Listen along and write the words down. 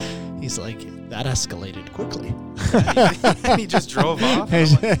he's like, that escalated quickly. And he just drove off. I'm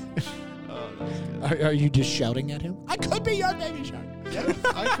like, oh, that was good. Are you just shouting at him? I could be your baby shark. Yeah,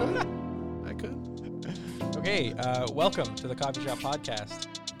 I could. Okay, welcome to the Coffee Shop Podcast.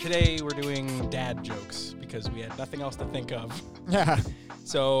 Today we're doing dad jokes because we had nothing else to think of. Yeah.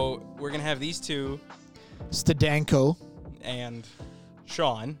 So we're going to have these two. Stadanko. And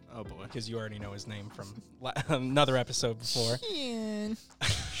Sean. Oh, boy. Because you already know his name from another episode before.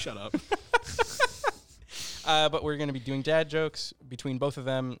 Shut up. But we're going to be doing dad jokes between both of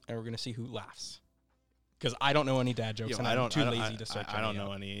them, and we're going to see who laughs. Because I don't know any dad jokes, and I'm too lazy to search. I don't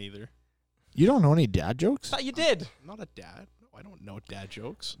know any either. You don't know any dad jokes? I thought you did. I'm not a dad. No, I don't know dad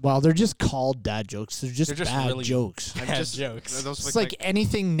jokes. Well, they're just called dad jokes. They're just bad really jokes. Bad jokes. It's like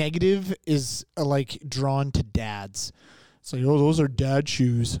anything negative is like drawn to dads. It's like, oh, those are dad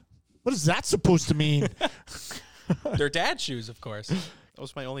shoes. What is that supposed to mean? They're dad shoes, of course. That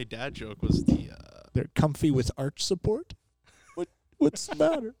was my only dad joke. Was the they're comfy with arch support. What's the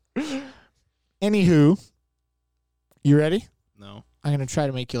matter? Anywho, you ready? No. I'm gonna try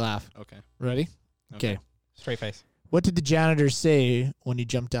to make you laugh. Okay. Ready? Okay. Straight face. What did the janitor say when he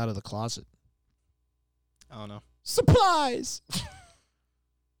jumped out of the closet? I don't know. Supplies.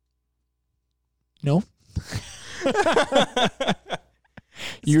 No.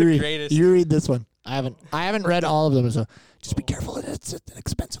 You read this one. I haven't read all of them, so just be careful. It's an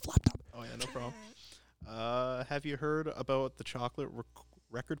expensive laptop. Oh yeah, no problem. Have you heard about the chocolate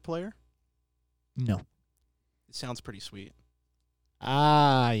record player? No. It sounds pretty sweet.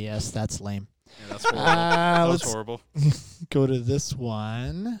 Ah, yes, that's lame. Yeah, that's horrible. That was horrible. Go to this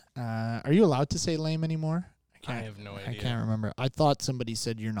one. Are you allowed to say lame anymore? I have no idea. I can't remember. I thought somebody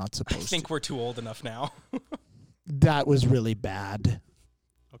said you're not supposed to. I think we're too old enough now. That was really bad.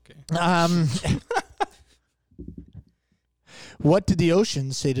 Okay. What did the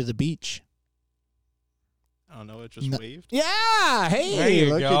ocean say to the beach? I don't know. It just waved. Yeah. Hey, there you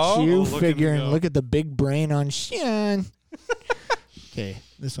look go. at you Look at me figuring. go. Look at the big brain on Sean. Okay,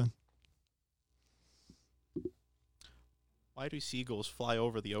 this one. Why do seagulls fly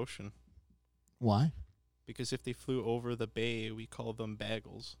over the ocean? Why? Because if they flew over the bay, we call them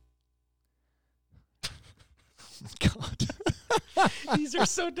bagels. God. These are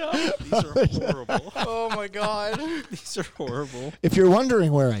so dumb. These are horrible. Oh, my God. These are horrible. If you're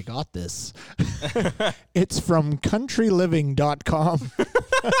wondering where I got this, it's from countryliving.com.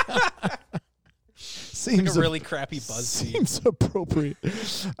 Seems like a really crappy BuzzFeed. Seems appropriate.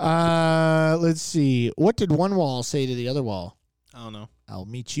 Let's see. What did one wall say to the other wall? I don't know. I'll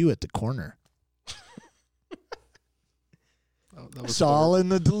meet you at the corner. That was all in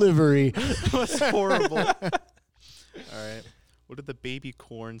the delivery. That was horrible. All right. What did the baby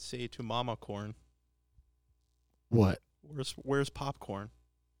corn say to mama corn? What? Where's popcorn?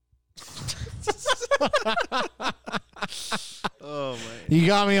 Oh, man. You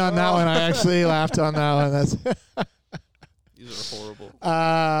got me on that one. I actually laughed on that one. That's These are horrible.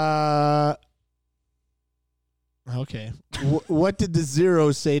 Okay. What did the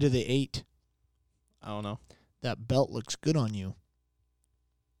 0 say to the 8? I don't know. That belt looks good on you.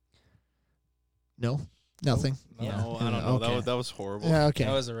 No? Nothing? No, Yeah. I don't know. Okay. That was horrible. Yeah, okay.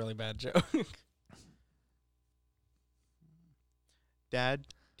 That was a really bad joke. Dad,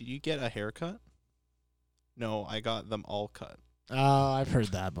 did you get a haircut? No, I got them all cut. Oh, I've heard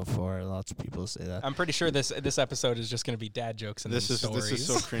that before. Lots of people say that. I'm pretty sure this episode is just going to be dad jokes and stories. This is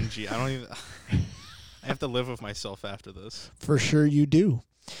so cringy. I don't even. I have to live with myself after this. For sure you do.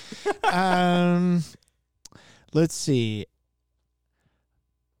 Let's see.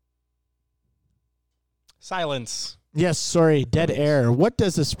 Silence. Yes, sorry. Dead air. What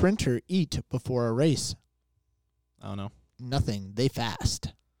does a sprinter eat before a race? I don't know. Nothing. They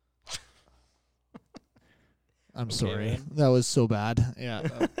fast. I'm sorry. man. That was so bad. Yeah.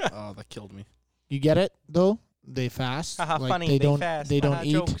 That killed me. You get it, though? They fast. Haha, funny. They don't, fast. They don't Haha,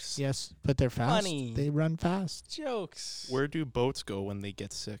 eat. jokes. Yes, but they're fast. Funny. They run fast. Jokes. Where do boats go when they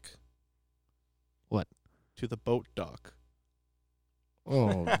get sick? What? To the boat dock.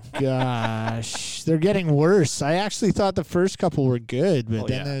 Oh, gosh. They're getting worse. I actually thought the first couple were good, but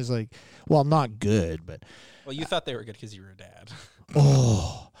then it was like, well, not good, but. Well, you thought they were good because you were a dad.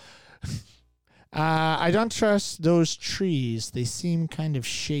 Oh. I don't trust those trees. They seem kind of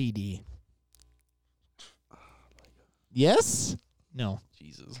shady. Yes? No.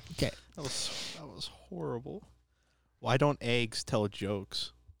 Jesus. Okay. That was horrible. Why don't eggs tell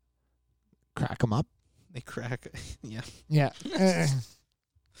jokes? Crack them up. They crack. Yeah. Yeah.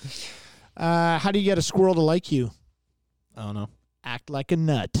 How do you get a squirrel to like you? I don't know. Act like a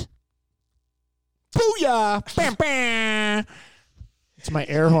nut. Booyah! Bam, bam. It's my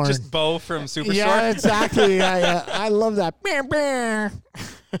air horn. Just Bo from Superstore. Yeah, exactly. Yeah. I love that.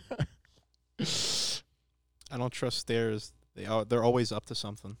 I don't trust stairs. They're always up to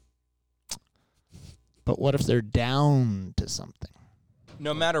something. But what if they're down to something?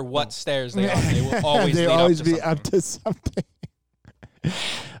 No matter what stairs they are, they will always be up to something.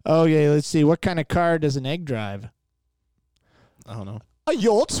 Okay, let's see. What kind of car does an egg drive? I don't know. A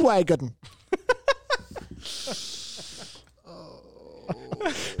Volkswagen.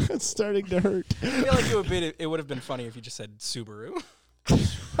 It's starting to hurt. I feel like it would have been funny if you just said Subaru.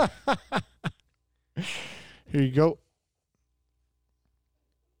 Here you go.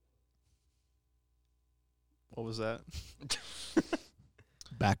 What was that?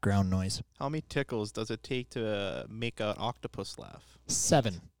 Background noise. How many tickles does it take to make an octopus laugh?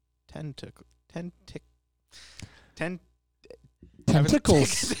 7. 10 tickles.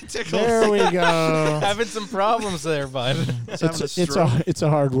 There we go. Having some problems there, bud. It's a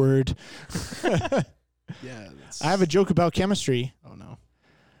hard word. Yeah. I have a joke about chemistry. Oh no.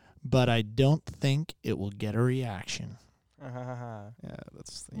 But I don't think it will get a reaction. Yeah,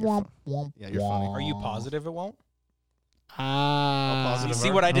 that's. Womp, womp, yeah, you're funny. Are you positive it won't? Positive You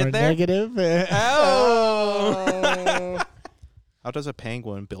see what I did there? Negative. Oh. How does a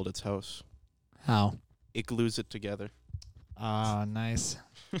penguin build its house? How? It glues it together. Oh, nice.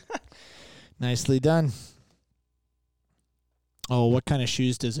 Nicely done. Oh, what kind of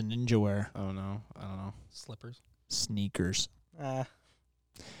shoes does a ninja wear? Oh no, I don't know. Slippers. Sneakers.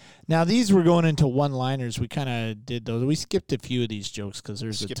 Now, these were going into one-liners. We kind of did those. We skipped a few of these jokes because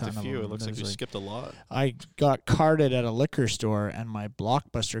there's a ton of them. It looks like we skipped a lot. I got carded at a liquor store, and my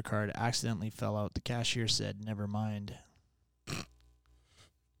Blockbuster card accidentally fell out. The cashier said, "Never mind."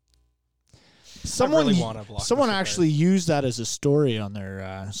 Someone actually used that as a story on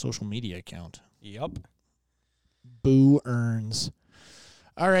their social media account. Yep. Boo earns.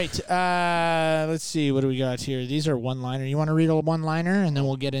 All right, let's see. What do we got here? These are one-liner. You want to read a one-liner, and then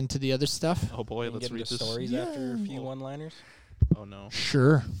we'll get into the other stuff? Oh, boy, let's read the stories after a few one-liners. Oh, no.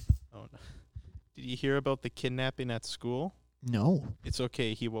 Sure. Oh, no. Did you hear about the kidnapping at school? No. It's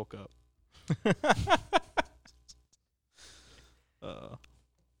okay. He woke up.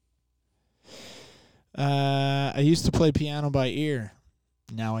 I used to play piano by ear.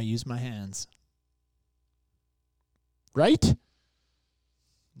 Now I use my hands. Right?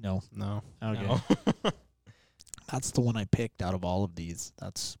 No. Okay. No. That's the one I picked out of all of these.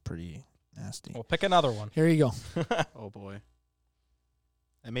 That's pretty nasty. Well, pick another one. Here you go. Oh, boy.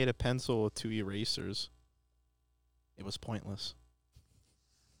 I made a pencil with 2 erasers. It was pointless.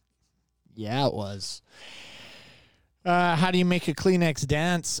 Yeah, it was. How do you make a Kleenex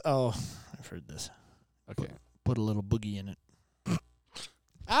dance? Oh, I've heard this. Okay. Put a little boogie in it.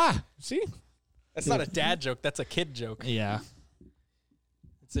 See? That's not a dad joke. That's a kid joke. Yeah.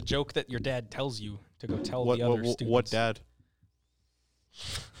 It's a joke that your dad tells you to go tell the other students. What dad?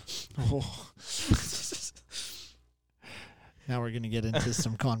 Now we're going to get into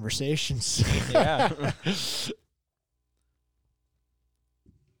some conversations. Yeah.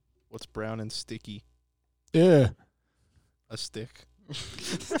 What's brown and sticky? Yeah. A stick.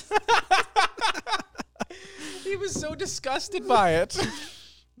 He was so disgusted by it.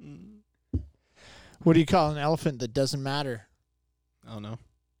 What do you call an elephant that doesn't matter? I don't know.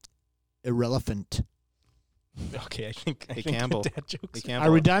 Irrelevant. Okay, I think Campbell. Dad jokes. Hey, Campbell.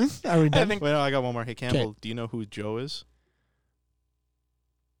 Are we done? Wait, no, I got one more. Hey, Campbell, do you know who Joe is?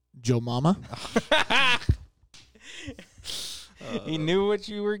 Joe Mama? He knew what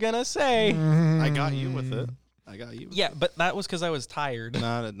you were going to say. I got you with it. Yeah, but that was because I was tired.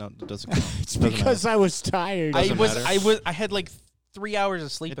 No, it doesn't. It's because I was tired. I had like 3 hours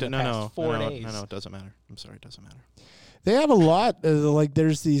of sleep in the past 4 days. No, it doesn't matter. I'm sorry, it doesn't matter. They have a lot.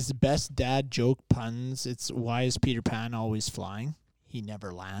 There's these best dad joke puns. It's why is Peter Pan always flying? He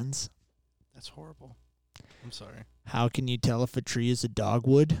never lands. That's horrible. I'm sorry. How can you tell if a tree is a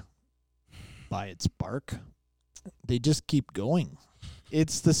dogwood? By its bark. They just keep going.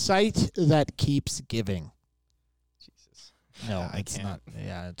 It's the sight that keeps giving. Jesus. No, I it's can't. not.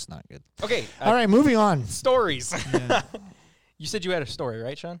 Yeah, it's not good. Okay. All right, moving on. Stories. Yeah. You said you had a story,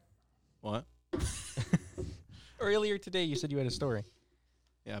 right, Sean? What? Earlier today, you said you had a story.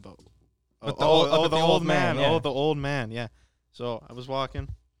 Yeah, about the old man. Yeah. Oh, the old man. Yeah. So I was walking,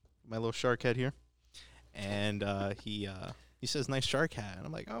 my little shark head here, and he says, "Nice shark hat," and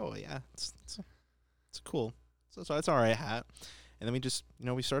I'm like, "Oh yeah, it's cool. So it's all right hat." And then we just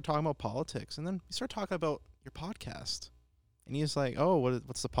we started talking about politics, and then we started talking about your podcast, and he's like, "Oh,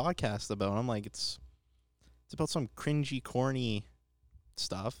 what's the podcast about?" And I'm like, "It's about some cringy, corny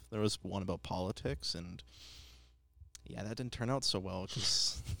stuff." There was one about politics, and Yeah, that didn't turn out so well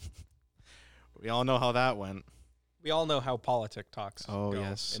because we all know how that went. We all know how politic talks go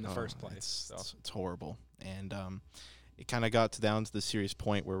yes. in the first place. It's horrible. And it kind of got down to the serious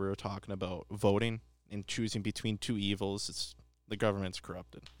point where we were talking about voting and choosing between two evils. The government's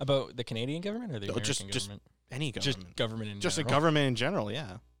corrupted. About the Canadian government or the American government? Just any government. Just government in just general? Just a government in general,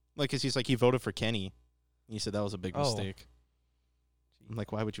 yeah. Like, because he's like, he voted for Kenny. And he said that was a big mistake. I'm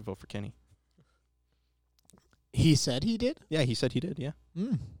like, why would you vote for Kenny? He said he did? Yeah, he said he did, yeah.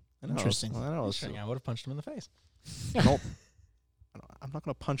 Interesting. I know. Interesting. I would have punched him in the face. Nope. I'm not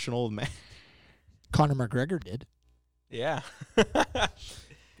going to punch an old man. Conor McGregor did. Yeah.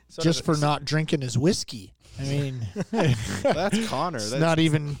 Just for not drinking his whiskey. I mean, that's Conor. That's not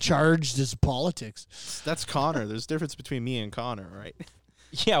even charged as politics. That's Conor. There's a difference between me and Conor, right?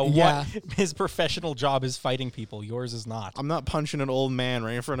 Yeah. His professional job is fighting people. Yours is not. I'm not punching an old man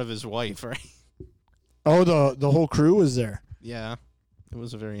right in front of his wife, right? Oh, the whole crew was there. Yeah. It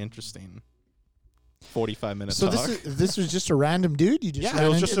was a very interesting 45-minute talk. So this was just a random dude? You just it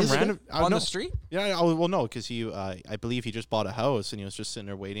was just some random on the street? Yeah, well, no, because I believe he just bought a house and he was just sitting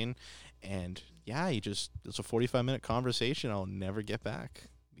there waiting, and it's a 45-minute conversation I'll never get back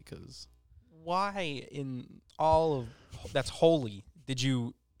because. Why in all of that's holy did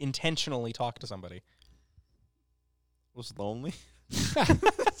you intentionally talk to somebody? Was lonely.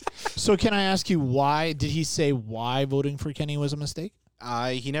 So can I ask you why? Did he say why voting for Kenny was a mistake?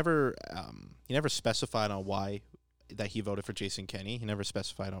 He never specified on why that he voted for Jason Kenney. He never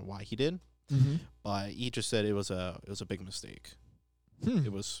specified on why he did. Mm-hmm. But he just said it was a big mistake.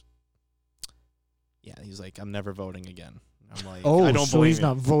 It was. Yeah, he's like, I'm never voting again. I'm like, I don't blame he's you.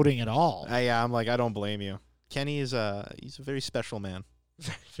 Not voting at all. I'm like, I don't blame you. Kenny he's a very special man.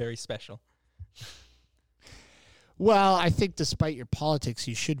 Very special. Well, I think despite your politics,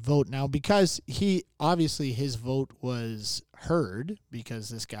 you should vote now because his vote was heard because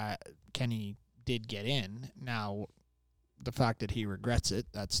this guy, Kenny, did get in. Now, the fact that he regrets it,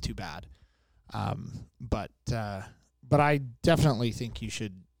 that's too bad. But I definitely think you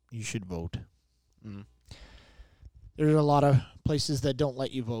should vote. Mm. There's a lot of places that don't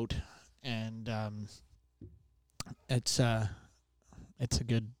let you vote, and it's a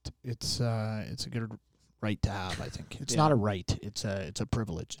good right to have. I think it's not a right; it's a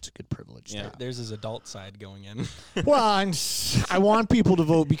privilege. It's a good privilege. Yeah, there's his adult side going in. Well, I want people to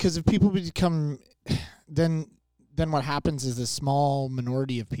vote because if people become then what happens is a small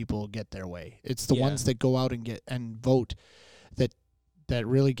minority of people get their way. It's the ones that go out and vote that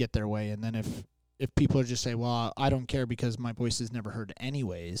really get their way, and then if people are just say, well, I don't care because my voice is never heard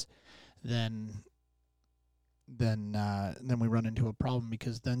anyways, then we run into a problem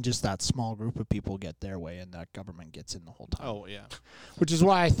because then just that small group of people get their way and that government gets in the whole time. Oh, yeah. Which is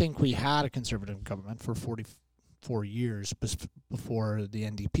why I think we had a conservative government for 44 years before the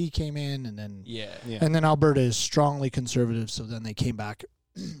NDP came in, and then and then Alberta is strongly conservative, so then they came back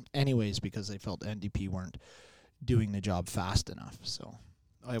anyways because they felt the NDP weren't doing the job fast enough. So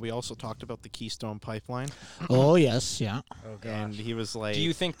we also talked about the Keystone Pipeline. Oh, yes, yeah. Oh, gosh. And he was like... Do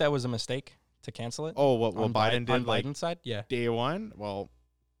you think that was a mistake to cancel it? Oh, what Biden did? On Biden's side? Yeah. Day one? Well,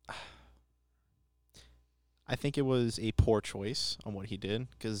 I think it was a poor choice on what he did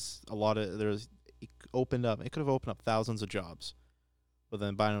because it could have opened up thousands of jobs. But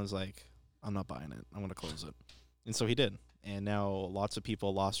then Biden was like, I'm not buying it. I'm going to close it. And so he did. And now lots of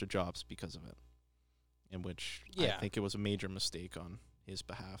people lost their jobs because of it. In which I think it was a major mistake on his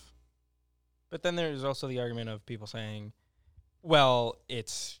behalf. But then there's also the argument of people saying, well,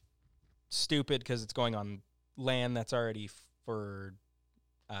 it's stupid because it's going on land that's already for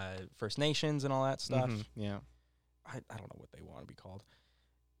First Nations and all that stuff. Mm-hmm, yeah. I don't know what they want to be called.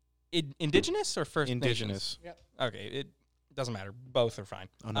 Indigenous or First Indigenous. Nations? Yep. Okay, it doesn't matter. Both are fine.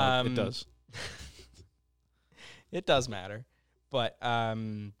 Oh, no, it does. It does matter. But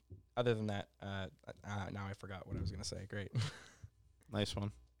other than that, now I forgot what I was going to say. Great. Nice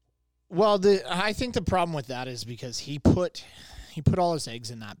one. Well, I think the problem with that is because he put all his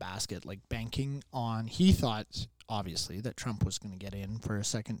eggs in that basket, like banking on. He thought obviously that Trump was going to get in for a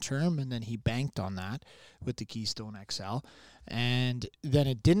second term, and then he banked on that with the Keystone XL, and then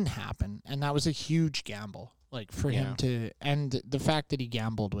it didn't happen, and that was a huge gamble, like for him to. And the fact that he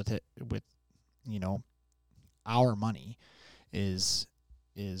gambled with it, with our money, is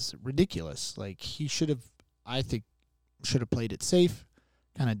ridiculous. Like he should have, I think, played it safe,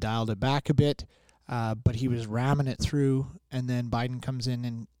 kind of dialed it back a bit, but he was ramming it through, and then Biden comes in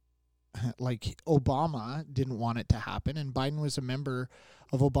and like Obama didn't want it to happen, and Biden was a member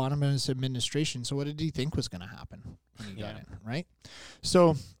of Obama's administration, so what did he think was going to happen when he got in, right?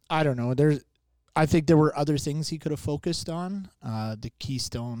 So I don't know. I think there were other things he could have focused on. The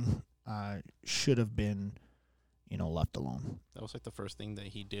Keystone should have been, left alone. That was like the first thing that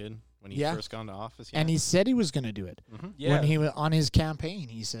he did when he Yeah. first got into office. And he said he was going to do it. Mm-hmm. Yeah. When he was on his campaign,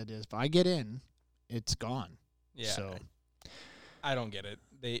 he said, if I get in, it's gone. Yeah. So I don't get it.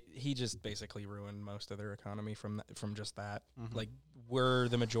 He just basically ruined most of their economy from just that. Mhm. Like, we're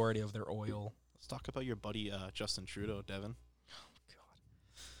the majority of their oil. Let's talk about your buddy Justin Trudeau, Devin.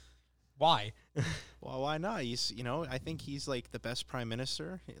 Why? Well, why not? He's, I think he's like the best prime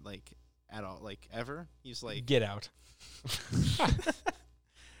minister, like at all, like ever. He's like, Get out.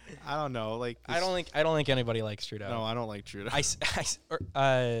 I don't know, like I don't think anybody likes Trudeau. No, I don't like Trudeau.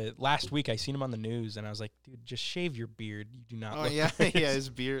 Last week I seen him on the news and I was like, dude, just shave your beard. You do not. Oh look yeah, good. yeah, his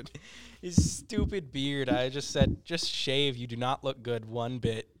beard. His stupid beard. I just said, just shave. You do not look good one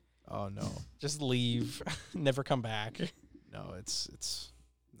bit. Oh no, Just leave. Never come back. no, it's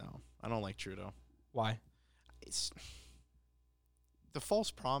no. I don't like Trudeau. Why? It's the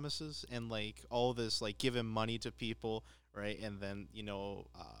false promises and like all this, like giving money to people, right? And then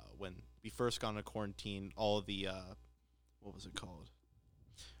when we first got into quarantine, all the what was it called?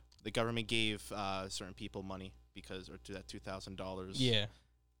 The government gave certain people money or to that $2,000. Yeah.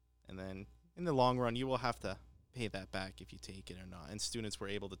 And then in the long run, you will have to pay that back if you take it or not. And students were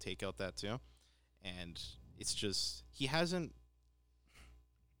able to take out that too. And it's just he hasn't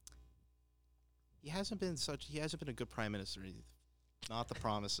been a good prime minister. Not the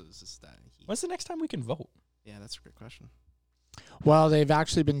promises. It's that. When's the next time we can vote? Yeah, that's a great question. Well, they've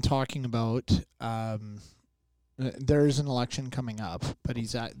actually been talking about there is an election coming up, but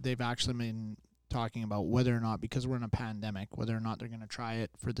they've actually been talking about whether or not, because we're in a pandemic, whether or not they're going to try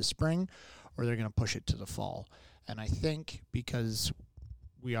it for the spring or they're going to push it to the fall. And I think because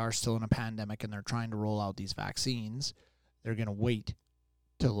we are still in a pandemic and they're trying to roll out these vaccines, they're going to wait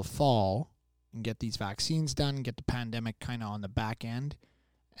till the fall and get these vaccines done, get the pandemic kind of on the back end,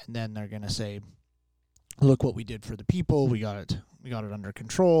 and then they're going to say, look what we did for the people. We got it under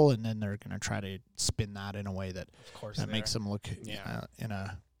control, and then they're going to try to spin that in a way that makes them look in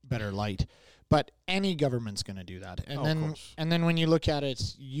a better light. But any government's going to do that. And then when you look at it,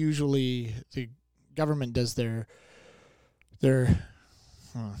 usually the government does their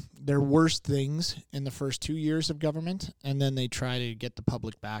worst things in the first 2 years of government, and then they try to get the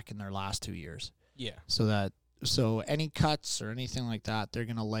public back in their last 2 years. Yeah. So any cuts or anything like that, they're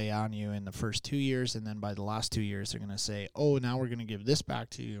going to lay on you in the first 2 years, and then by the last 2 years, they're going to say, oh, now we're going to give this back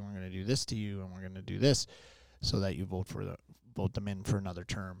to you, and we're going to do this to you, and we're going to do this, so that you vote them in for another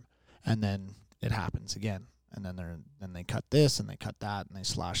term. And then it happens again. And then they cut this, and they cut that, and they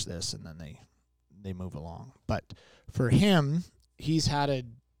slash this, and then they move along. But for him,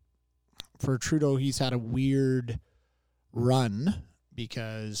 Trudeau, he's had a weird run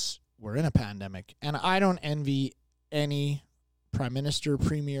because we're in a pandemic. And I don't envy any prime minister,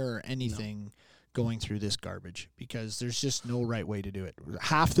 premier, or anything going through this garbage, because there's just no right way to do it.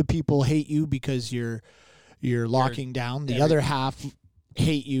 Half the people hate you because you're locking down. The other half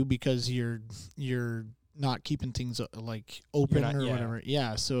hate you because you're not keeping things like open or whatever.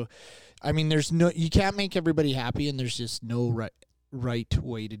 Yeah. So, I mean, you can't make everybody happy, and there's just no right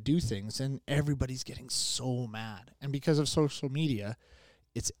way to do things, and everybody's getting so mad. And because of social media,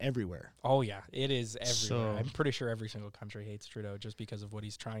 it's everywhere. Oh yeah, it is everywhere. So, I'm pretty sure every single country hates Trudeau just because of what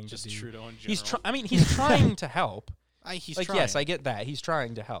he's trying to do. Just Trudeau in general. He's trying to help. He's like, trying. yes, I get that. He's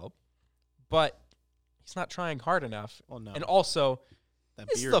trying to help, but he's not trying hard enough. Well, no. And also,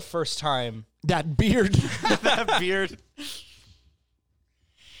 this is the first time that beard. that beard.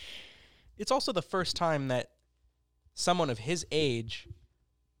 It's also the first time that someone of his age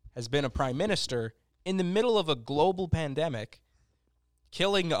has been a prime minister in the middle of a global pandemic,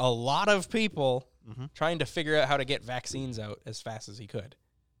 killing a lot of people, trying to figure out how to get vaccines out as fast as he could.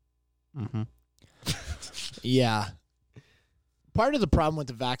 Mm-hmm. Yeah. Part of the problem with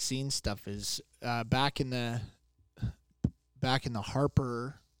the vaccine stuff is back in the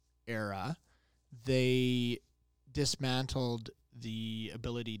Harper era, they dismantled the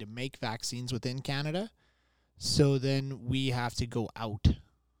ability to make vaccines within Canada. So then we have to go out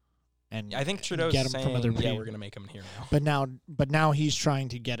and I think Trudeau's get them saying, from other we're going to make them here But now. now he's trying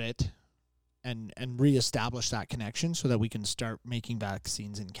to get it and reestablish that connection so that we can start making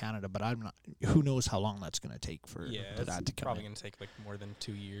vaccines in Canada. But I'm not. Who knows how long that's going to take for that to come. Probably going to take like more than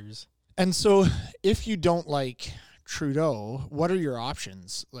 2 years. And so, if you don't like Trudeau, what are your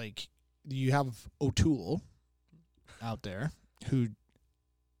options? Like, you have O'Toole out there, who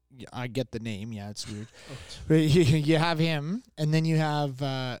I get the name. Yeah, it's weird. But you have him, and then you have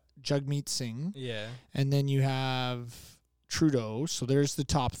Jagmeet Singh. Yeah. And then you have Trudeau. So there's the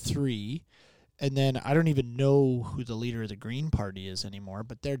top three. And then I don't even know who the leader of the Green Party is anymore,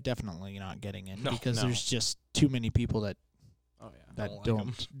 but they're definitely not getting in because there's just too many people that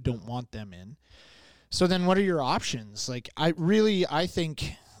don't want them in. So then what are your options? Like I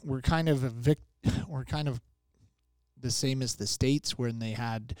think we're kind of the same as the States when they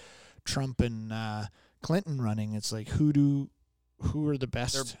had Trump and Clinton running. It's like who are the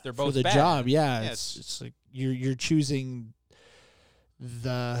best they're both for the bad. job? Yeah, Yeah, it's like you're choosing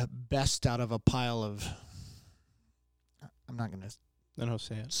the best out of a pile of. I'm not gonna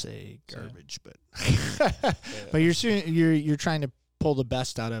say garbage, but but you're trying to pull the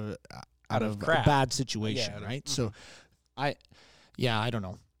best out of a crap. bad situation, right? So I don't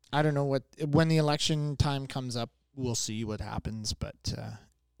know. I don't know when the election time comes up, we'll see what happens, but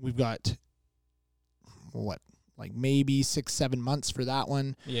we've got like maybe 6-7 months for that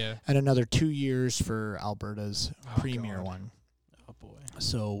one. Yeah. And another 2 years for Alberta's premier God. one. Oh boy.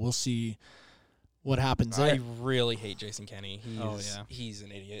 So we'll see what happens there. I really hate Jason Kenney. He's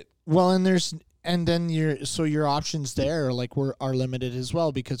an idiot. Well, and then your options there are limited as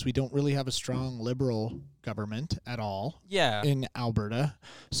well because we don't really have a strong liberal government at all. Yeah. In Alberta.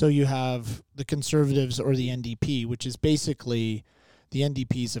 So you have the Conservatives or the NDP, which is basically the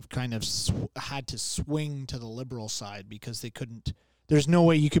NDPs have kind of had to swing to the liberal side because they couldn't. There's no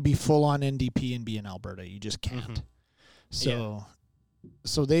way you could be full on NDP and be in Alberta. You just can't. So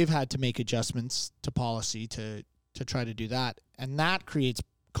they've had to make adjustments to policy to try to do that, and that creates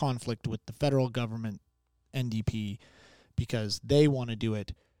conflict with the federal government NDP because they want to do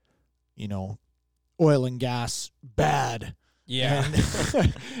it, oil and gas bad. Yeah.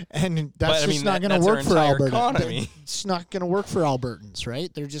 And that's not going to work for Alberta. Economy. It's not going to work for Albertans,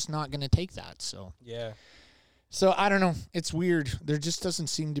 right? They're just not going to take that. So yeah. So I don't know. It's weird. There just doesn't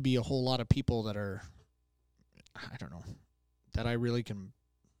seem to be a whole lot of people that are, I don't know, that I really can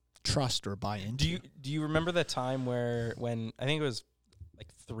trust or buy into. Do you remember the time when I think it was like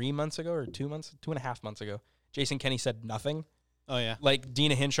 3 months ago or 2.5 months ago, Jason Kenney said nothing? Oh yeah. Like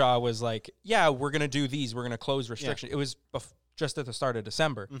Dina Hinshaw was like, yeah, we're going to do these. We're going to close restriction. Yeah. It was just at the start of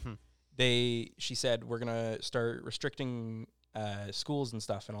December. Mm-hmm. She said, we're going to start restricting schools and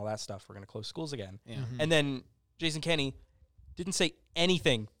stuff and all that stuff. We're going to close schools again. Yeah. Mm-hmm. And then Jason Kenney didn't say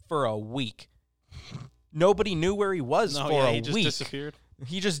anything for a week. Nobody knew where he was for a week. He just disappeared.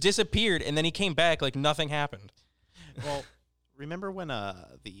 He just disappeared, and then he came back like nothing happened. Well, remember when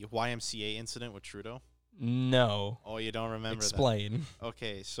the YMCA incident with Trudeau? No. Oh, you don't remember Explain. that?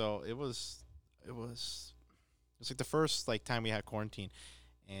 Okay, so it was like the first time we had quarantine,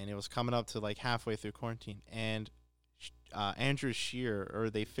 and it was coming up to like halfway through quarantine, and Andrew Scheer,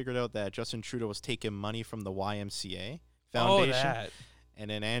 they figured out that Justin Trudeau was taking money from the YMCA Foundation, and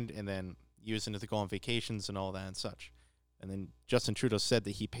then using it to go on vacations and all that and such. And then Justin Trudeau said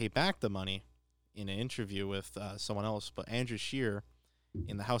that he paid back the money in an interview with someone else, but Andrew Scheer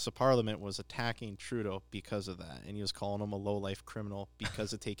in the House of Parliament was attacking Trudeau because of that, and he was calling him a low-life criminal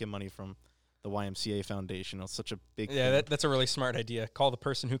because of taking money from the YMCA Foundation. It was such a big thing. That's a really smart idea. Call the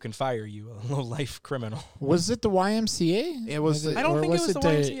person who can fire you a low-life criminal. Was it the YMCA? It was. I don't think it was the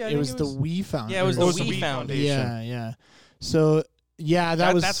YMCA. It was the We Foundation. Yeah, it was the We Foundation. Yeah. So yeah,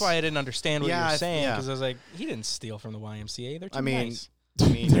 that's why I didn't understand what you were saying, because I was like, he didn't steal from the YMCA. They're too nice.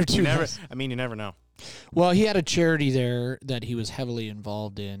 They're too nice. You never know. Well, he had a charity there that he was heavily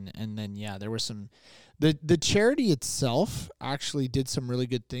involved in, and then there were some. The charity itself actually did some really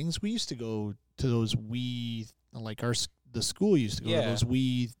good things. We used to go to those the school used to go to those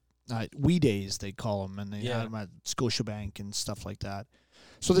We days, they call them, and they had them at Scotiabank and stuff like that.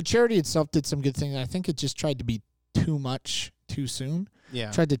 So the charity itself did some good things. I think it just tried to be too much too soon.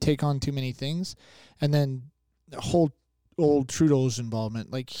 Yeah, tried to take on too many things, and then the whole old Trudeau's involvement.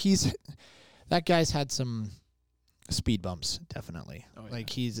 That guy's had some speed bumps, definitely. Oh, yeah.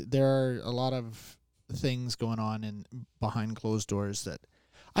 There are a lot of things going on behind closed doors that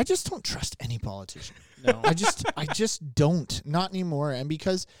I just don't trust any politician. No, I just don't, not anymore. And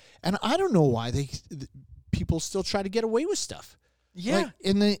I don't know why people still try to get away with stuff. Yeah,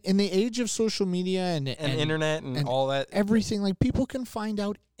 in the age of social media and internet and all that, everything, people can find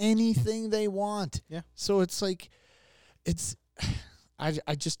out anything they want. Yeah, so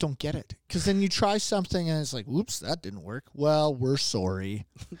I just don't get it. Because then you try something and it's like, oops, that didn't work. Well, we're sorry.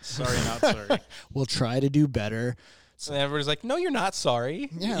 Sorry, not sorry. We'll try to do better. So everybody's like, no, you're not sorry.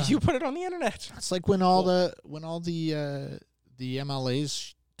 Yeah. You put it on the internet. It's like when all the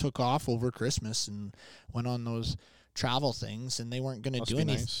MLAs took off over Christmas and went on those travel things, and they weren't going to do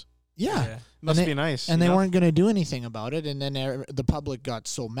anything. Nice. Yeah. Must be nice. And they weren't going to do anything about it. And then the public got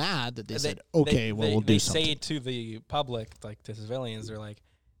so mad that they said, okay, we'll do something. They say to the public, like to civilians, they're like,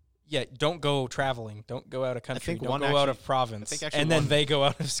 Yeah, don't go traveling. Don't go out of country. think Don't one go out actually- of province. I think actually and then one- they go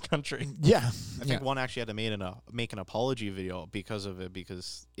out of country. Yeah. I think one actually had to make an apology video because of it,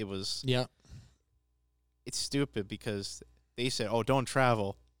 because it was Yeah. it's stupid because they said, "Oh, don't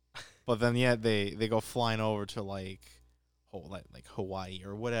travel," but then they go flying over to like Hawaii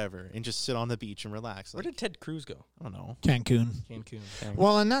or whatever and just sit on the beach and relax. Where Like, did Ted Cruz go? I don't know. Cancun. Cancun.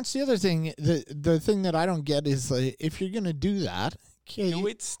 Well, and that's the other thing. The thing that I don't get is like, if you're gonna do that, okay, Do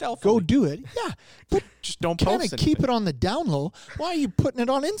it stealthily. go do it. Yeah, but Just don't kind post of anything. keep it on the down low. Why are you putting it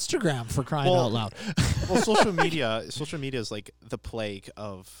on Instagram for crying Well, out loud? Well, social media is like the plague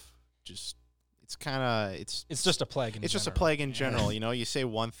of just. It's just a plague. it's just a plague in general. You know, you say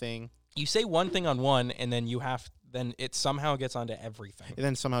one thing, You say one thing on one, and then then it somehow gets onto everything. and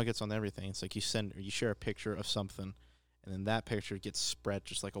then somehow it gets on everything. It's like you share a picture of something, and then that picture gets spread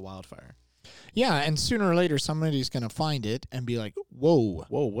just like a wildfire. Yeah, and sooner or later somebody's gonna find it and be like, "Whoa."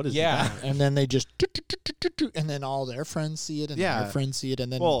 Whoa, what is Yeah. that? And then they just, and then all their friends see it, and Yeah. their friends see it, and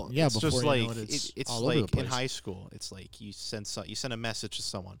then Well, yeah, it's before just you like know it, it's all like over the in place. high school. It's like you send a message to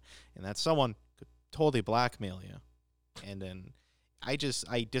someone, and that someone could totally blackmail you. And then I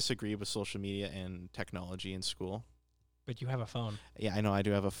disagree with social media and technology in school. But you have a phone. Yeah, I know I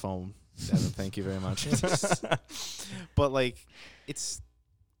do have a phone. Devin, thank you very much. But like,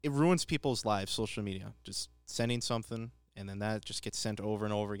 it ruins people's lives. Social media, just sending something, and then that just gets sent over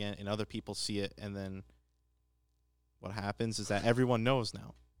and over again, and other people see it, and then what happens is that everyone knows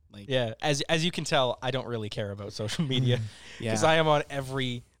now. Like, Yeah, as you can tell, I don't really care about social media because yeah. I am on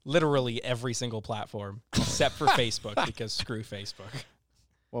literally every single platform except for Facebook because screw Facebook.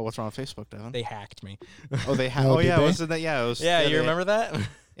 Well, what's wrong with Facebook, Devin? They hacked me. Oh, they have. Oh, Oh, did yeah, they? wasn't that? Yeah, it was. Yeah, you they- remember that?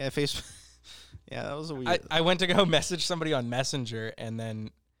 Yeah, Facebook. Yeah, that was a weird. I went to go message somebody on Messenger, and then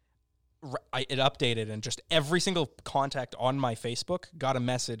it updated, and just every single contact on my Facebook got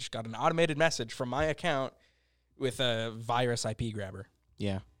an automated message from my account with a virus IP grabber.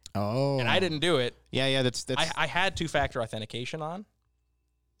 yeah, Oh, And I didn't do it. yeah. That's. I had two-factor authentication on,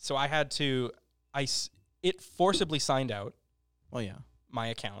 so I had to. It forcibly signed out Well, yeah. my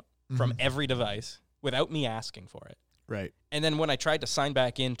account from every device without me asking for it. right. And then when I tried to sign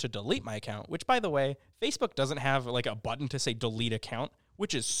back in to delete my account, which, by the way, Facebook doesn't have like a button to say delete account,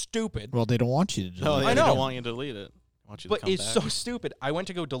 which is stupid. Well, they don't want you to do No, that. they I know. don't want you to delete it. They want you to But come it's back. so stupid. I went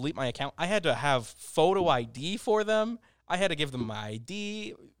to go delete my account. I had to have photo ID for them. I had to give them my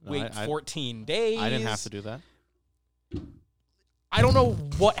ID, No, wait I 14 days. I didn't have to do that. I don't know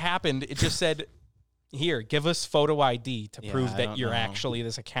what happened. It just said, here, give us photo ID to Yeah, prove I that don't you're know. actually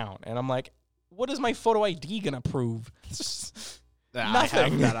this account. And I'm like, what is my photo ID going to prove? That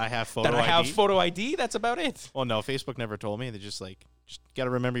Nothing. I have photo That I have ID. photo ID? That's about it. Well, no, Facebook never told me. They just got to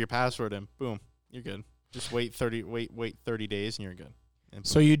remember your password and boom, you're good. Just wait 30 days and you're good. And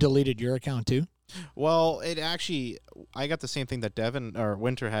So you deleted your account too? well, I got the same thing that Devin or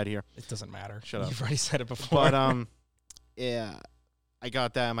Winter had here. It doesn't matter. Shut up. You've already said it before. But yeah, I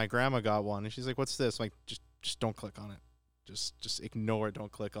got that. And my grandma got one, and she's like, "What's this?" I'm like, just don't click on it. Just ignore it.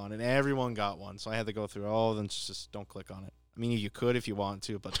 Don't click on it. And everyone got one, so I had to go through all of them. Just don't click on it. I mean, you could if you want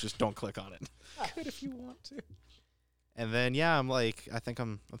to, but just don't click on it. Good if you want to. And then yeah, I'm like, I think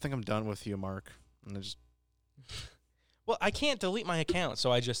I'm done with you, Mark. And I just Well, I can't delete my account,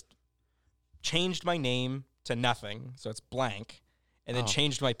 so I just changed my name to nothing, so it's blank, and then Oh.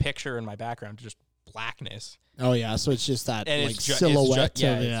 changed my picture and my background to just blackness. Oh yeah, so it's just that And like it's silhouette.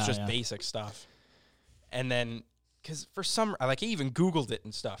 it's just yeah. basic stuff. And then, because for some, I even Googled it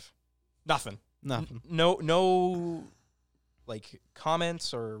and stuff. Nothing. nothing. No, like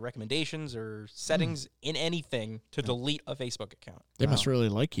comments or recommendations or settings in anything to delete a Facebook account. They must Wow. really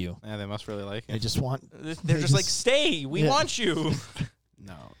like you. Yeah, they must really like They it. just want. They're just like, stay. We Yeah. want you.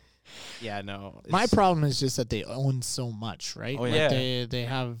 No. Yeah, no. My it's- problem is just that they own so much, right? Oh, Like, yeah. they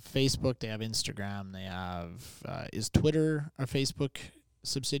have Facebook, they have Instagram, they have is Twitter a Facebook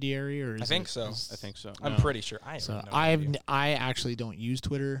subsidiary or is I think it- so. is- I think so. I'm No. pretty sure. I So have no idea. I actually don't use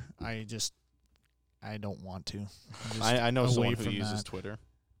Twitter. I don't want to. I'm just I know away someone who from uses that. Twitter.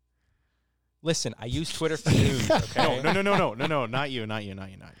 Listen, I use Twitter for news. Okay. No, not you.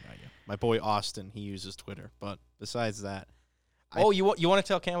 My boy Austin, he uses Twitter. But besides that, Oh, you want to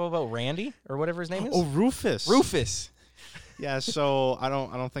tell Campbell about Randy or whatever his name is? oh Rufus. Rufus. Yeah, so I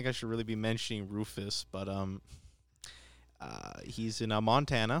don't think I should really be mentioning Rufus, but he's in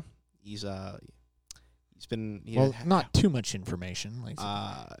Montana. He's been Well, not too much information. Like,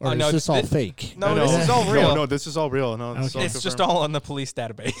 uh or Oh, is no, this all thi- fake? No, this is all real. No, this is all real. No, this is all It's just confirmed. all on the police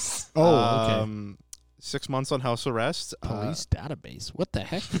database. Oh, okay. 6 months on house arrest. Police database. What the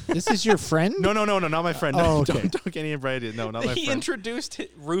heck? This is your friend? No, not my friend. Oh, okay. Don't get any invited. No, not my He friend. introduced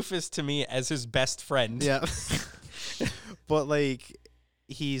Rufus to me as his best friend. Yeah. But like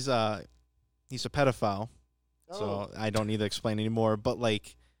he's a pedophile. So I don't need to explain anymore, but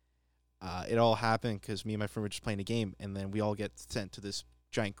like it all happened cuz me and my friend were just playing a game, and then we all get sent to this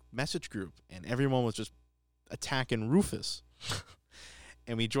giant message group, and everyone was just attacking Rufus.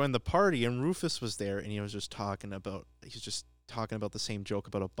 And we joined the party, and Rufus was there, and he was just talking about the same joke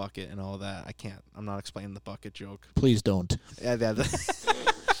about a bucket and all that. I'm not explaining the bucket joke. Please don't. Yeah,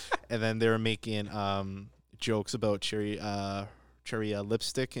 and then they were making jokes about cherry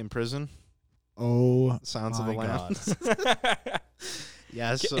lipstick in prison. Oh, Sounds of the my Lambs.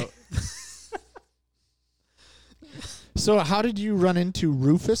 Yeah, so So how did you run into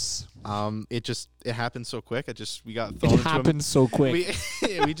Rufus? it happened so quick. We got thrown It into happened so quick.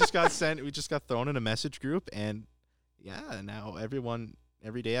 we just got thrown in a message group, and yeah, now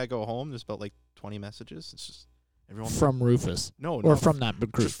every day I go home, there's about like 20 messages. It's just everyone From Rufus. no, Or no, from that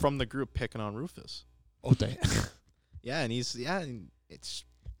group. just from the group picking on Rufus. Oh, dang. Yeah, and it's very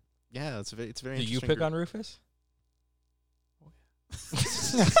Do interesting. you pick on Rufus?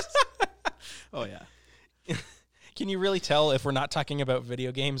 Oh yeah. Can you really tell if we're not talking about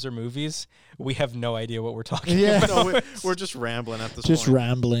video games or movies? We have no idea what we're talking Yeah. about. No, we're just rambling at this Just point.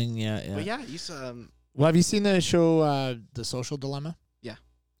 rambling, yeah. But yeah, he's Well, have you seen the show The Social Dilemma? Yeah.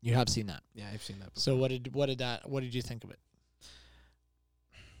 You have seen that. yeah, I've seen that before. So what did you think of it?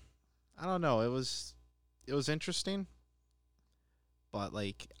 I don't know. It was interesting, but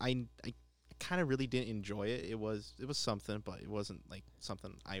like I kind of really didn't enjoy it. It was something, but it wasn't like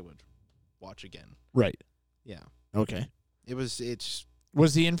something I would watch again. Right. Yeah. Okay. It's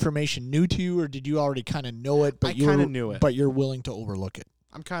Was the information new to you, or did you already kind of know it? But I kind of knew it. But you're willing to overlook it.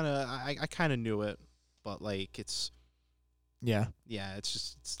 I kind of knew it, but like Yeah.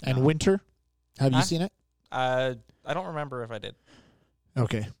 it's And not- Winter, have you Huh? seen it? I don't remember if I did.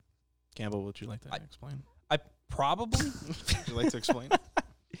 Okay. Campbell, would you like to I- explain? I probably. Would you like to explain?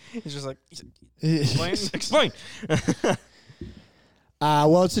 He's just like, Explain. explain.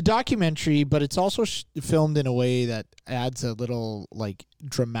 Well, it's a documentary, but it's also filmed in a way that adds a little like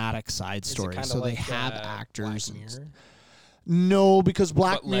dramatic side Is it story. kinda So they like, have Black actors. and Mirror? No, because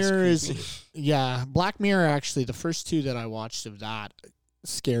Black But less Mirror is creepy? Black Mirror. Actually, the first two that I watched of that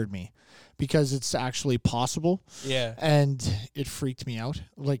scared me because it's actually possible, Yeah. and it freaked me out.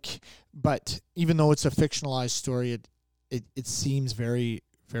 Like, but even though it's a fictionalized story, it seems very,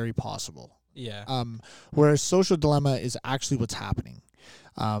 very possible. Yeah. Whereas Social Dilemma is actually what's happening.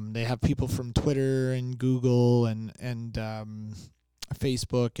 They have people from Twitter and Google and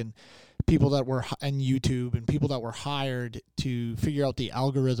Facebook and people that were and YouTube and people that were hired to figure out the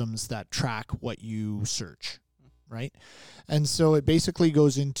algorithms that track what you search, right? And so it basically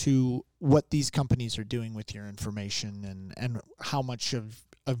goes into what these companies are doing with your information and how much of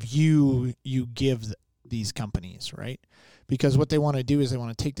you give these companies, right? Because what they want to do is they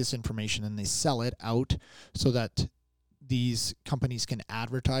want to take this information and they sell it out so that these companies can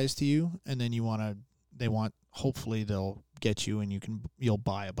advertise to you, and then hopefully they'll get you and you'll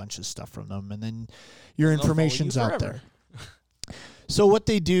buy a bunch of stuff from them, and then your They'll follow information's you out forever. there. So what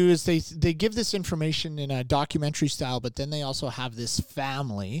they do is they give this information in a documentary style, but then they also have this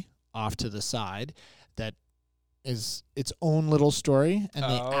family off to the side that is its own little story, and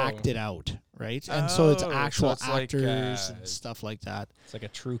they Oh. act it out, right? And so it's Oh, actual so it's like, actors and stuff like that. It's like a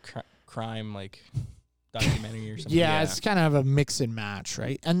true crime, like documentary or something. Yeah, it's kind of a mix and match,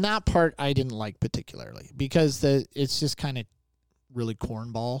 right? And that part I didn't like particularly because it's just kind of really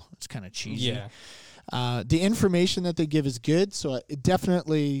cornball. It's kind of cheesy. Yeah. The information that they give is good, so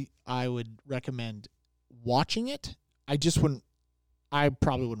I would recommend watching it. I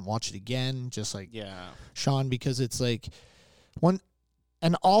probably wouldn't watch it again, just like Yeah. Sean, because it's like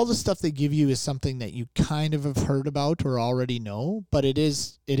and all the stuff they give you is something that you kind of have heard about or already know, but it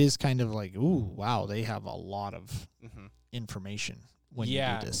is kind of like, ooh, wow, they have a lot of Mm-hmm. information when you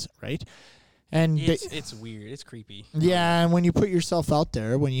Yeah. do this, right? And It's weird. It's creepy. yeah, and when you put yourself out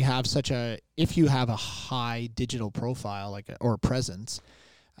there, when you have if you have a high digital profile or presence,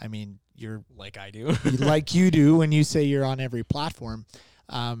 I mean, you're Like I do. like you do when you say you're on every platform,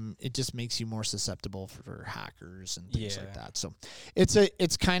 it just makes you more susceptible for hackers and things like Yeah. that. So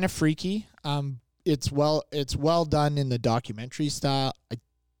it's kind of freaky. It's well done in the documentary style. I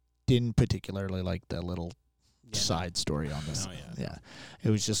didn't particularly like the little side story on this. No, yeah. Yeah. It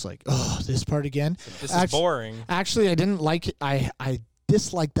was just like, oh, this part again. This is Actu- boring. Actually, I didn't like it. I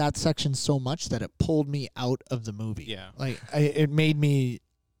disliked that section so much that it pulled me out of the movie. Yeah. Like it made me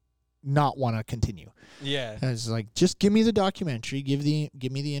not want to continue. Yeah. I was like, just give me the documentary, give me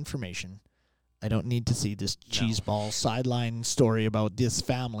the information. I don't need to see this cheeseball sideline story about this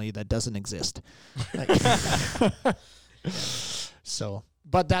family that doesn't exist. So,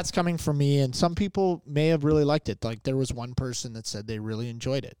 but that's coming from me, and some people may have really liked it. Like there was one person that said they really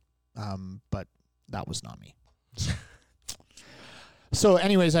enjoyed it, but that was not me. So,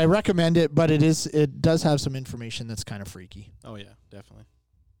 anyways, I recommend it, but it does have some information that's kind of freaky. Oh yeah, definitely.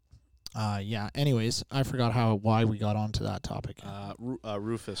 Yeah. Anyways, I forgot why we got onto that topic.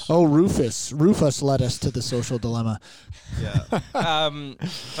 Rufus. Oh, Rufus. Rufus led us to the social dilemma. Yeah.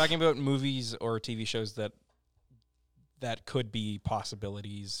 Talking about movies or TV shows that could be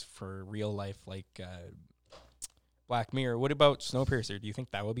possibilities for real life, like Black Mirror. What about Snowpiercer? Do you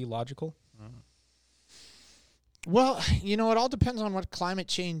think that would be logical? Well, it all depends on what climate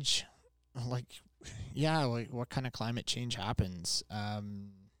change, like what kind of climate change happens.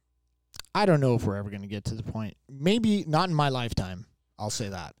 I don't know if we're ever going to get to the point. Maybe not in my lifetime. I'll say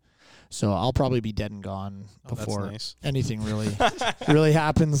that. So I'll probably be dead and gone before anything really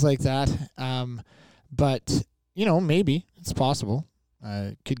happens like that. But maybe it's possible.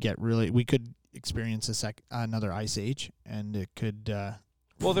 We could experience another ice age, and it could.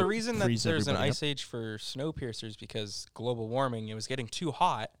 Well, the reason that there's an ice age for Snowpiercer is because global warming. It was getting too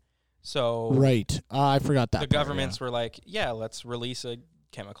hot, so right. I forgot that. The governments were like, "Yeah, let's release a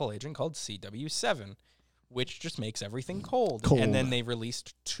chemical agent called CW7, which just makes everything cold." And then they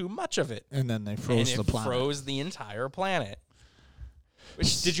released too much of it, and then they froze the planet. Froze the entire planet.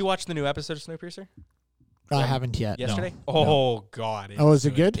 Did you watch the new episode of Snowpiercer? I haven't yet. Yesterday? No. Oh God! Is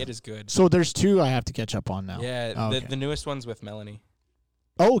it good? It is good. So there's 2 I have to catch up on now. Yeah, the newest one's with Melanie.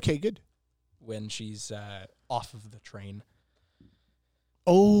 Oh, okay, good. When she's off of the train.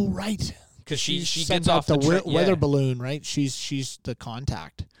 Oh, right. Because she sends gets out off the weather balloon, right? She's the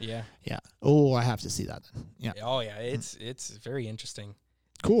contact. Yeah. Yeah. Oh, I have to see that then. Yeah. Oh yeah, it's very interesting.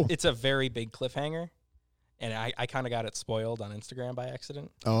 Cool. It's a very big cliffhanger, and I kind of got it spoiled on Instagram by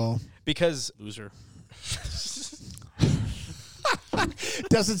accident. Oh. Because loser.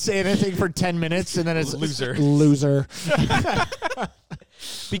 Doesn't say anything for 10 minutes, and then it's loser.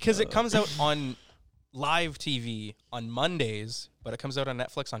 Because it comes out on live TV on Mondays, but it comes out on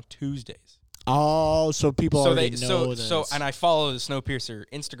Netflix on Tuesdays. Oh, so people already know this. So, and I follow the Snowpiercer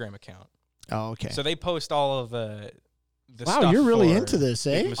Instagram account. Oh, okay. So they post all of the wow, stuff. You're really into this,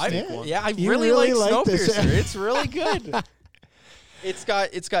 eh? I really like Snowpiercer. It's really good.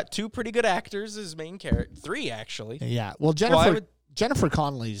 It's got 2 pretty good actors as main characters. 3 actually. Yeah. Well, Jennifer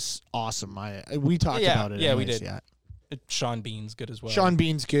Connelly's awesome. We talked about it. Yeah, anyways, we did. Yeah. Sean Bean's good as well. Sean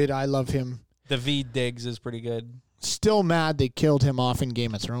Bean's good. I love him. Daveed Diggs is pretty good. Still mad they killed him off in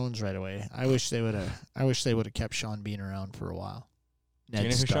Game of Thrones right away. I wish they would have kept Sean Bean around for a while. Do you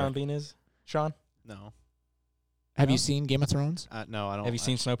know who Sean Bean is? Sean? No. Have you seen Game of Thrones? No, I don't. Have you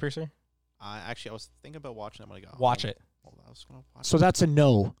seen Snowpiercer? Actually, I was thinking about watching it when I got Watch home. it. Well, I was gonna watch So that's a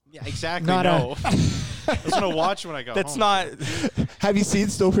no. Yeah, exactly. Not no. I was gonna watch when I got That's home. not. Have you seen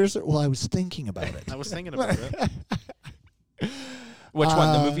Snowpiercer? Well, I was thinking about it. I was thinking about it. Which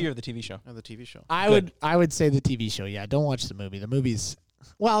one, the movie or the TV show? No, the TV show. I would say the TV show. Yeah, don't watch the movie. The movie's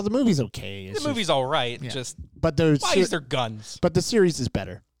okay. The movie's all right. Yeah. Just but there's why is there guns? But the series is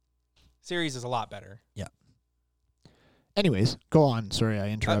better. Series is a lot better. Yeah. Anyways, go on. Sorry, I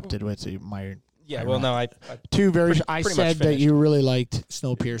interrupted with my. Yeah. Well, no, I 2 very. pretty I much said that finished. you really liked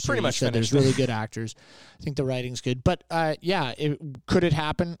Snowpiercer. Pretty much you said finished. there's really good actors. I think the writing's good, but yeah, could it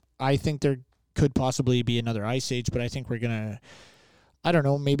happen? I think there could possibly be another ice age, but I think we're gonna. I don't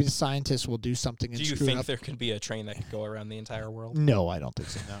know. Maybe the scientists will do something. Do you think there could be a train that could go around the entire world? No, I don't think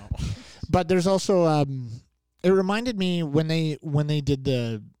so. No. But there's also it reminded me when they did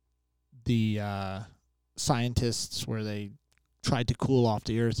the scientists where they tried to cool off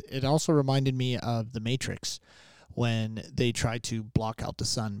the Earth. It also reminded me of the Matrix when they tried to block out the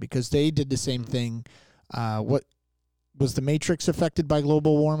sun because they did the same thing. What was the Matrix affected by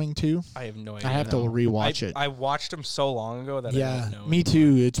global warming too? I have no idea. I have to rewatch it. I watched them so long ago that I don't know. Me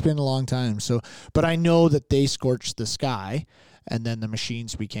too. It's been a long time. So, but I know that they scorched the sky, and then the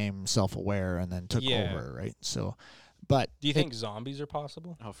machines became self-aware and then took over, right? So, but do you think zombies are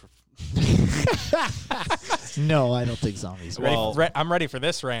possible? Oh, no, I don't think zombies. I'm ready for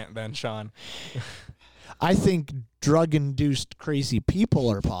this rant then, Sean. I think drug-induced crazy people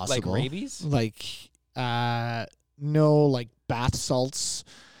are possible. Like rabies? No, like bath salts.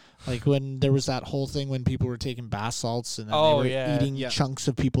 Like when there was that whole thing when people were taking bath salts and then they were eating chunks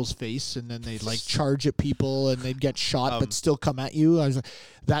of people's face and then they'd like charge at people and they'd get shot but still come at you. I was like,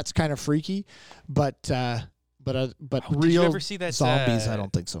 that's kind of freaky. But but Did real you ever see that zombies, I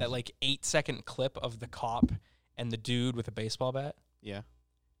don't think so. That like 8-second clip of the cop and the dude with a baseball bat? Yeah.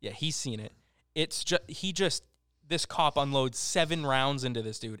 Yeah, he's seen it. It's just this cop unloads 7 rounds into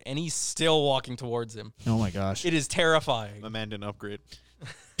this dude, and he's still walking towards him. Oh my gosh! It is terrifying. My man didn't upgrade.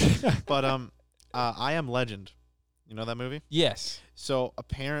 But I Am Legend. You know that movie? Yes. So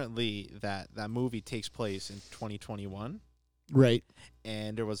apparently that movie takes place in 2021. Right.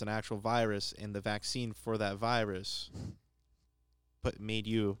 And there was an actual virus, and the vaccine for that virus made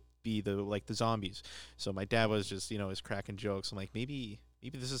you be the zombies. So my dad was just, is cracking jokes. I'm like, maybe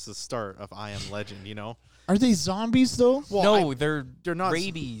this is the start of I Am Legend, Are they zombies though? Well, no, they're not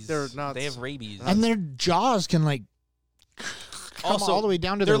rabies. They're not. They have rabies. And their jaws can come Also, all the way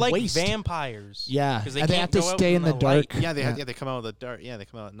down to they're their like waist. vampires. Yeah, because they and can't they have to go out stay in the light. dark. Yeah, they come out in the dark. Yeah, they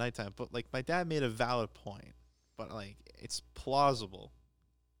come out at nighttime. But my dad made a valid point. But it's plausible.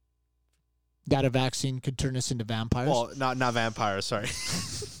 That a vaccine could turn us into vampires. Well, not vampires. Sorry.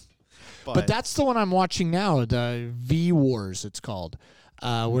 But that's the one I'm watching now. The V Wars, it's called,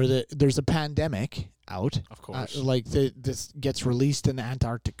 where there's a pandemic out. Of course. This gets released in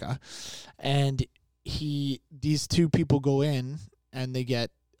Antarctica, and these two people go in and they get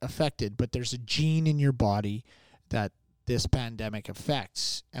affected. But there's a gene in your body that this pandemic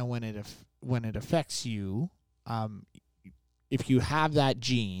affects, and when it affects you, if you have that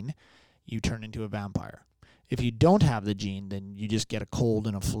gene, you turn into a vampire. If you don't have the gene, then you just get a cold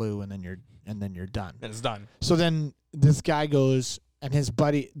and a flu, and then you're done. And it's done. So then this guy goes, and his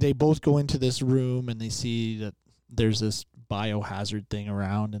buddy, they both go into this room, and they see that there's this biohazard thing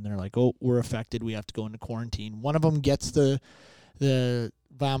around, and they're like, "Oh, we're affected. We have to go into quarantine." One of them gets the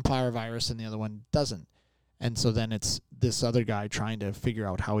vampire virus, and the other one doesn't. And so then it's this other guy trying to figure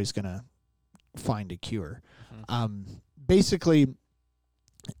out how he's gonna find a cure. Mm-hmm. Basically,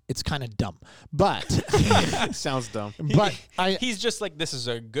 it's kind of dumb, but sounds dumb. But He's just like, this is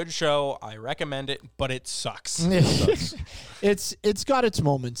a good show. I recommend it, but it sucks. It's got its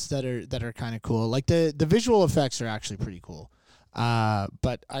moments that are kind of cool. Like the visual effects are actually pretty cool.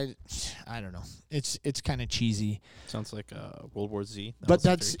 But I don't know. It's kind of cheesy. Sounds like World War Z. But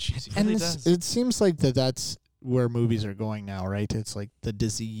that's cheesy. and really it seems like that's where movies are going now, right? It's like the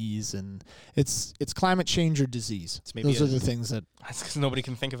disease, and it's climate change or disease. Those are the things that. That's because nobody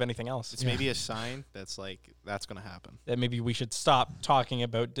can think of anything else. It's maybe a sign that's going to happen. That maybe we should stop talking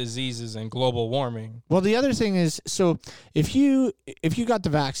about diseases and global warming. Well, the other thing is, so if you got the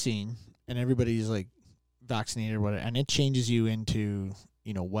vaccine and everybody's vaccinated or whatever, and it changes you into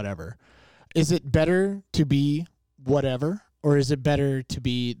whatever, is it better to be whatever? Or is it better to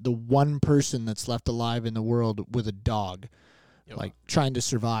be the one person that's left alive in the world with a dog, trying to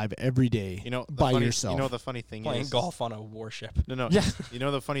survive every day by yourself? The funny thing Playing is golf on a warship. No. Yeah.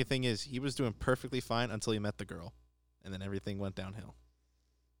 The funny thing is he was doing perfectly fine until he met the girl, and then everything went downhill.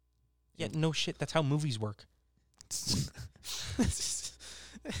 Yeah, no shit. That's how movies work.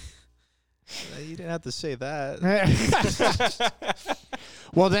 You didn't have to say that.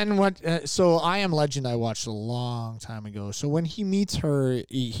 Well, then what? So I Am Legend I watched a long time ago. So when he meets her,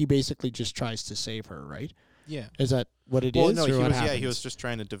 he basically just tries to save her, right? Yeah. Is that what it is? Well, no, or he what was. happens? Yeah, he was just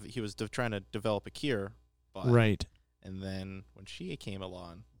trying to. Trying to develop a cure. But, Right. And then when she came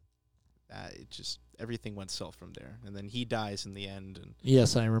along, everything went south from there. And then he dies in the end. And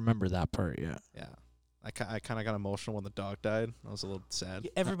Yes, I remember that part. Yeah. yeah, I kind of got emotional when the dog died. I was a little sad.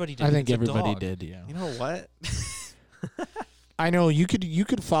 Yeah, everybody did. I think It's a everybody dog. did. Yeah. You know what? I know you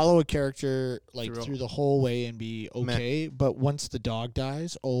could follow a character Through the whole way and be okay, but once the dog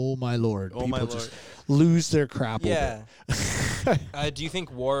dies, oh my lord, Oh people my lord. just lose their crap Yeah. over it. Do you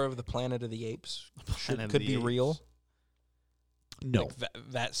think War of the Planet of the Apes Planet of could the be Apes. real? No. Like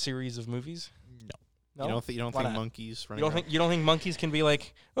that series of movies? No. No? You don't Why think not? monkeys running You don't around? think monkeys can be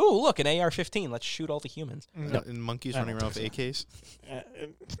like, oh look, an AR-15, let's shoot all the humans? And monkeys I running don't around with think AKs?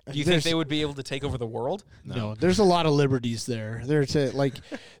 Do you think they would be able to take over the world? No, there's a lot of liberties there. They're to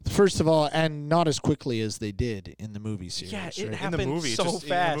first of all, and not as quickly as they did in the movie series. Yeah, it right? happened in the movie, so just,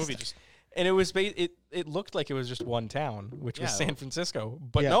 fast. In the movie, just And it was it looked like it was just one town, which was Yeah. San Francisco.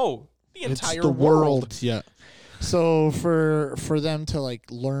 But Yeah. no, the It's entire the world. Yeah. So for them to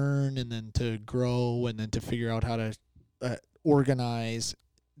learn and then to grow and then to figure out how to organize,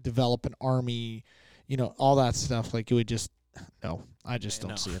 develop an army, all that stuff, it would just I just don't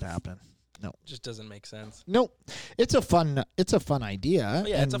No. see it happen. No. Just doesn't make sense. Nope. It's a fun idea. Oh,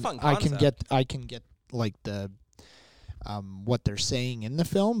 yeah, it's a and fun I concept. can get the what they're saying in the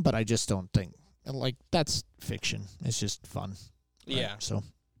film, but I just don't think that's fiction. It's just fun. right? Yeah. So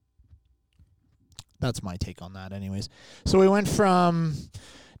that's my take on that anyways. So we went from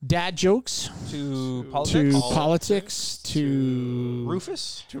dad jokes To to politics. politics to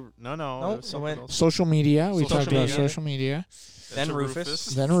Rufus. No, No, it was something went- else. social media. We Social talked about media. social media. Then To Rufus.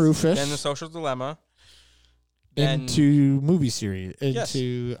 Then Rufus. Then the social dilemma. Then Into movie series. Yes.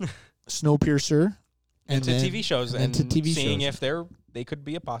 Into Snowpiercer. And into then, TV shows and and then to TV seeing shows. if they could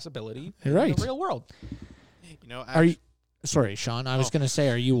be a possibility You're right. in the real world. You know, Are you? Sorry, Sean. I was Oh. going to say,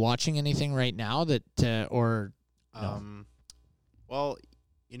 are you watching anything right now that, or no. Well,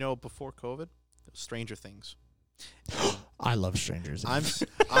 you know, before COVID, it was Stranger Things. I love Strangers.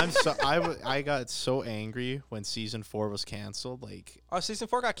 I got so angry when season 4 was canceled. Like, Oh, season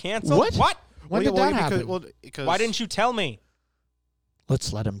 4 got canceled. What? What? When did that happen? Because Why didn't you tell me?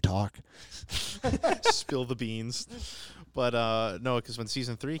 Let's let him talk. spill the beans? But no, because when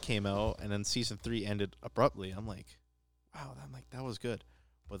season 3 came out and then season 3 ended abruptly, I'm like, wow, that was good.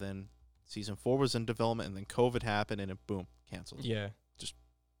 But then season 4 was in development, and then COVID happened, and it boom, canceled. Yeah.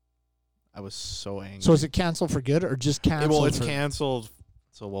 I was so angry. So is it canceled for good or just canceled? well, it's for canceled,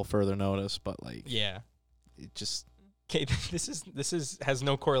 so we'll further notice. But like, Yeah. it just Okay, this is has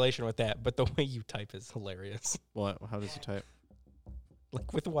no correlation with that, but the way you type is hilarious. what? How does he type?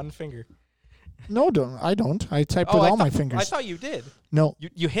 Like with one finger. No, I don't. I type with all my fingers. I thought you did. No.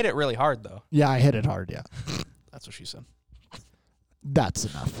 You hit it really hard though. Yeah, I hit it hard. Yeah, That's what she said. that's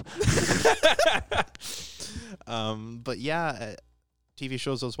enough. But yeah, TV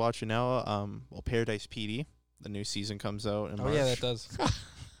shows I was watching now. Well, Paradise PD, the new season comes out in March. Yeah, that does.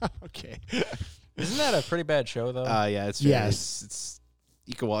 Okay. Isn't that a pretty bad show though? Yeah, it's Yes. It's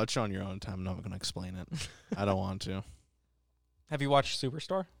you can watch it on your own time. I'm not going to explain it. I don't want to. Have you watched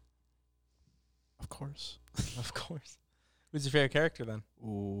Superstore? Of course. Of course. Who's your favorite character then?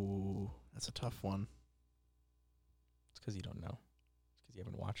 Ooh, that's a tough one. It's because you don't know. It's because you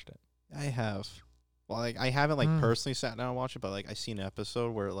haven't watched it. I have. Well, like I haven't like Mm. personally sat down and watched it, but like I seen an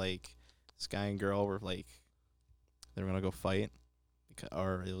episode where like this guy and girl were like they were gonna go fight,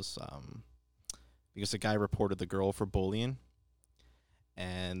 or it was because the guy reported the girl for bullying,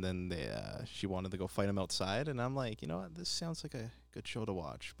 and then she wanted to go fight him outside, and I'm like, you know what, this sounds like a good show to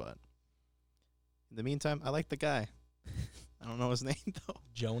watch, but in the meantime, I like the guy. I don't know his name though.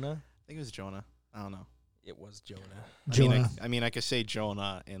 Jonah? I think it was Jonah. I don't know. It was Jonah. Jonah. I mean, I could say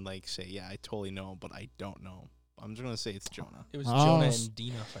Jonah and like say, yeah, I totally know him, but I don't know him. I'm just gonna say it's Jonah. It was Oh, Jonah s- and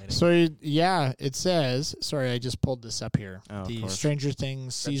Dina fighting. So yeah, it says. Sorry, I just pulled this up here. Oh, of The course. Stranger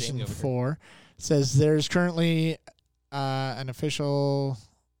Things Got Jamie season over here. 4 says there's currently an official.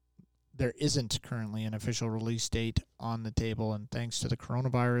 There isn't currently an official release date on the table, and thanks to the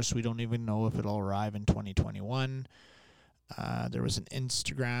coronavirus, we don't even know if it'll arrive in 2021. There was an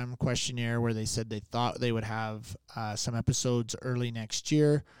Instagram questionnaire where they said they thought they would have some episodes early next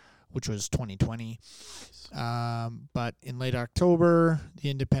year, which was 2020. But in late October, The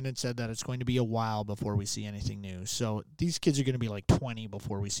Independent said that it's going to be a while before we see anything new. So these kids are going to be like 20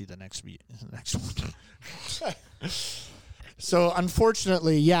 before we see the next one. So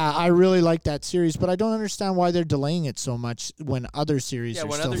unfortunately, yeah, I really like that series, but I don't understand why they're delaying it so much when other series yeah, are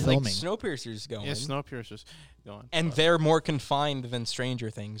when still other filming. like Snowpiercer's going. Yeah, Snowpiercer's going. And but- they're more confined than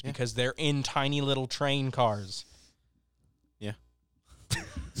Stranger Things Yeah. because they're in tiny little train cars.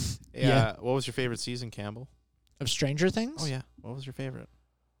 yeah. What was your favorite season, Campbell? Of Stranger Things? Oh yeah. What was your favorite?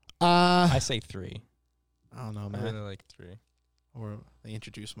 I say 3. I don't know, I man. really like 3. Or they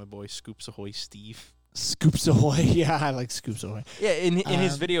introduced my boy Scoops Ahoy, Steve. Scoops Ahoy. Yeah, I like Scoops Ahoy. Yeah, in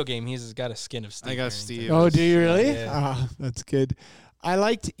his Um, video game, he's got a skin of Steve. I got Harrington. Steve. Oh, do you really? Yeah. Ah, that's good. I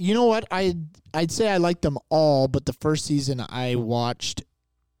liked, you know what? I'd say I liked them all, but the first season I watched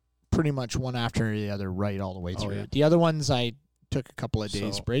pretty much one after the other right all the way Oh, through. yeah. The other ones I took a couple of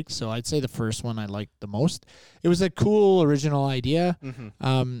days So- break, so I'd say the first one I liked the most. It was a cool original idea.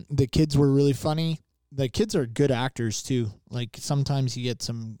 Mm-hmm. The kids were really funny. The kids are good actors too. Like sometimes you get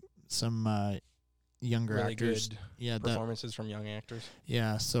some younger Really actors. good Yeah, that, performances from young actors.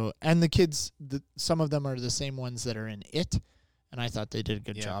 yeah. So and the kids, some of them are the same ones that are in It, and I thought they did a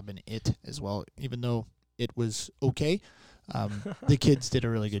good Yeah. job in It as well. Even though it was okay, the kids did a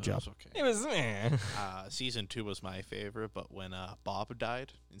really good job. Okay. It was Season 2 was my favorite, but when Bob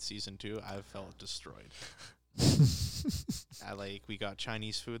died in season 2, I felt destroyed. We got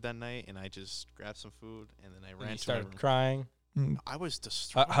Chinese food that night, and I just grabbed some food, and then I And ran you to my started room. crying, I was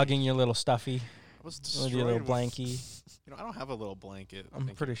destroyed. hugging your little stuffy I was with destroyed. your little with- blankie. You know, I don't have a little blanket. I'm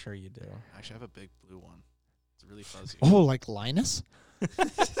Thank pretty you. sure you do. Actually, I have a big blue one. It's really fuzzy. Oh, like Linus?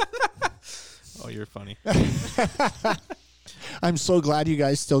 Oh, you're funny. I'm so glad you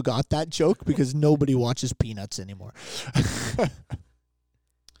guys still got that joke because nobody watches Peanuts anymore.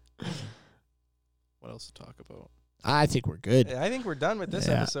 What else to talk about? I think we're good. I think we're done with this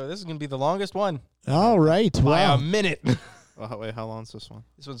Yeah. episode. This is going to be the longest one All right. by Wow. a minute. Oh, wait, how long is this one?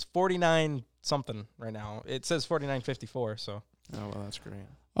 This one's 49 something right now. It says 49:54. So. Oh, well, that's great.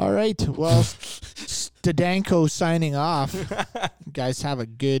 All right. Well, Stadanko signing off. You guys have a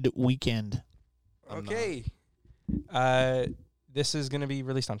good weekend. Okay. This is going to be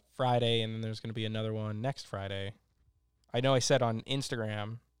released on Friday, and then there's going to be another one next Friday. I know I said on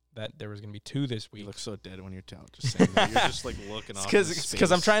Instagram that there was going to be 2 this You week. look so dead when you're just saying that. You're just like looking off.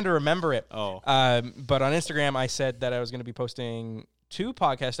 Because I'm trying to remember it. Oh. But on Instagram, I said that I was going to be posting 2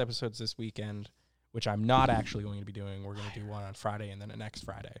 podcast episodes this weekend, which I'm not actually going to be doing. We're going to do one on Friday and then the next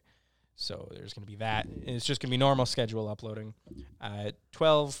Friday. So there's going to be that. It's just going to be normal schedule uploading.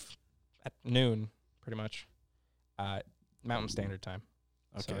 12 at noon, pretty much. Mountain Standard Time.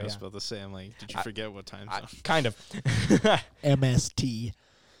 Okay, So, I was yeah. about to say, I'm like, did you forget what time zone? Kind of. MST.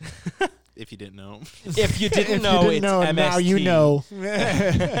 If you didn't know. If you didn't If know, you it's didn't know, MST. now you know.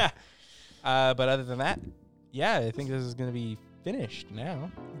 But other than that, yeah, I think this is going to be finished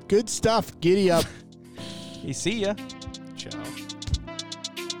now. Good stuff. Giddy up. Hey, see ya. Ciao.